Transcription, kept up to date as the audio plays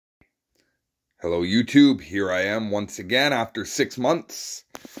Hello YouTube, here I am once again after 6 months.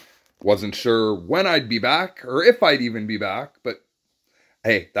 Wasn't sure when I'd be back, or if I'd even be back, but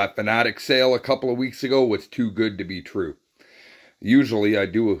hey, that Fanatic sale a couple of weeks ago was too good to be true. Usually I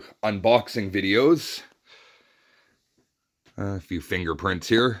do unboxing videos. A few fingerprints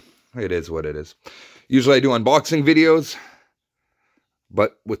here. It is what it is. Usually I do unboxing videos,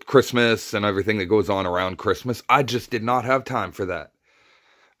 but with Christmas and everything that goes on around Christmas, I just did not have time for that.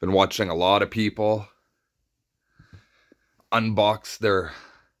 Been watching a lot of people unbox their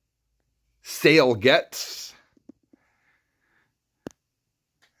sale gets.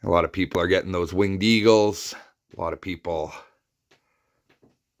 A lot of people are getting those winged eagles. A lot of people,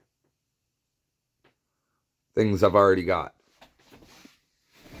 things I've already got.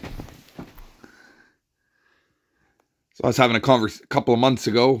 So I was having a couple of months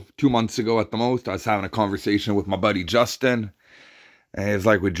ago, 2 months ago at the most, I was having a conversation with my buddy Justin. And he's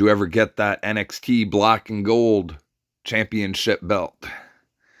like, would you ever get that NXT black and gold championship belt?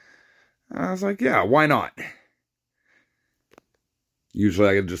 And I was like, yeah, why not? Usually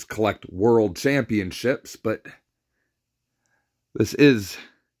I could just collect world championships, but this is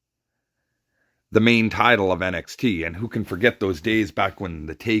the main title of NXT. And who can forget those days back when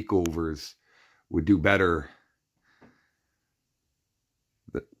the takeovers would do better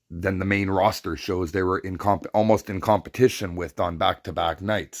than the main roster shows they were almost in competition with on back-to-back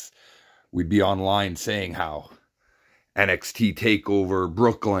nights. We'd be online saying how NXT TakeOver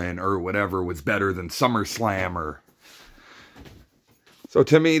Brooklyn or whatever was better than SummerSlam. Or so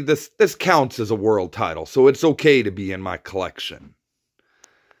to me, this counts as a world title, so it's okay to be in my collection.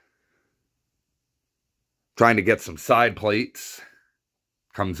 Trying to get some side plates.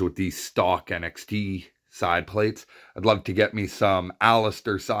 Comes with these stock NXT side plates. I'd love to get me some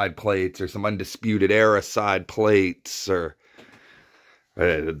Alistair side plates or some Undisputed Era side plates, or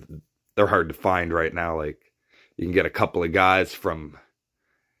they're hard to find right now. Like, you can get a couple of guys from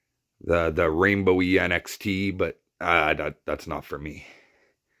the rainbowy NXT, but that's not for me.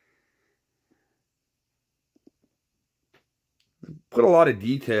 Put a lot of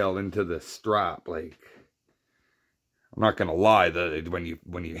detail into the strap. Like, I'm not gonna lie,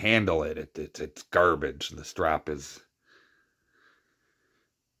 when you handle it, it's garbage. The strap is,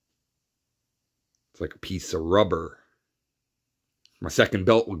 it's like a piece of rubber. My second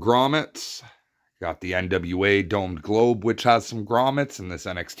belt with grommets. Got the NWA Domed Globe, which has some grommets, and this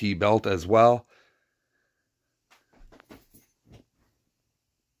NXT belt as well.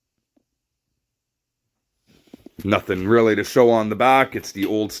 Nothing really to show on the back. It's the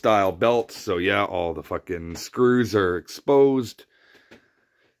old style belt. So yeah, all the fucking screws are exposed.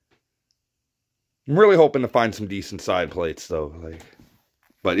 I'm really hoping to find some decent side plates though.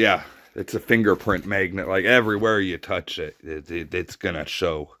 But yeah, it's a fingerprint magnet. Like, everywhere you touch it, it's gonna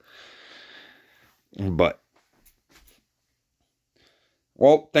show. But,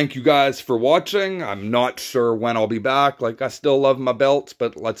 well, thank you guys for watching. I'm not sure when I'll be back. Like, I still love my belts,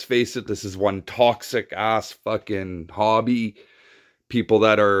 but let's face it, this is one toxic ass fucking hobby. People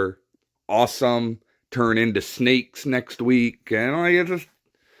that are awesome turn into snakes next week, and like, it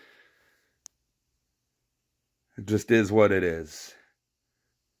just is what it is.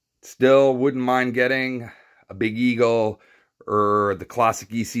 Still wouldn't mind getting a Big Eagle or the classic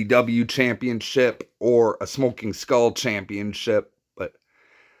ECW championship or a Smoking Skull championship.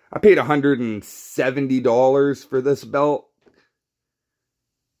 I paid $170 for this belt.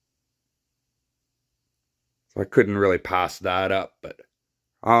 So I couldn't really pass that up, but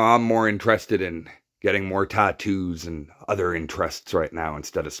I'm more interested in getting more tattoos and other interests right now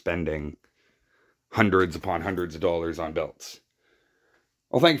instead of spending hundreds upon hundreds of dollars on belts.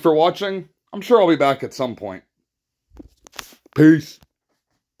 Well, thank you for watching. I'm sure I'll be back at some point. Peace.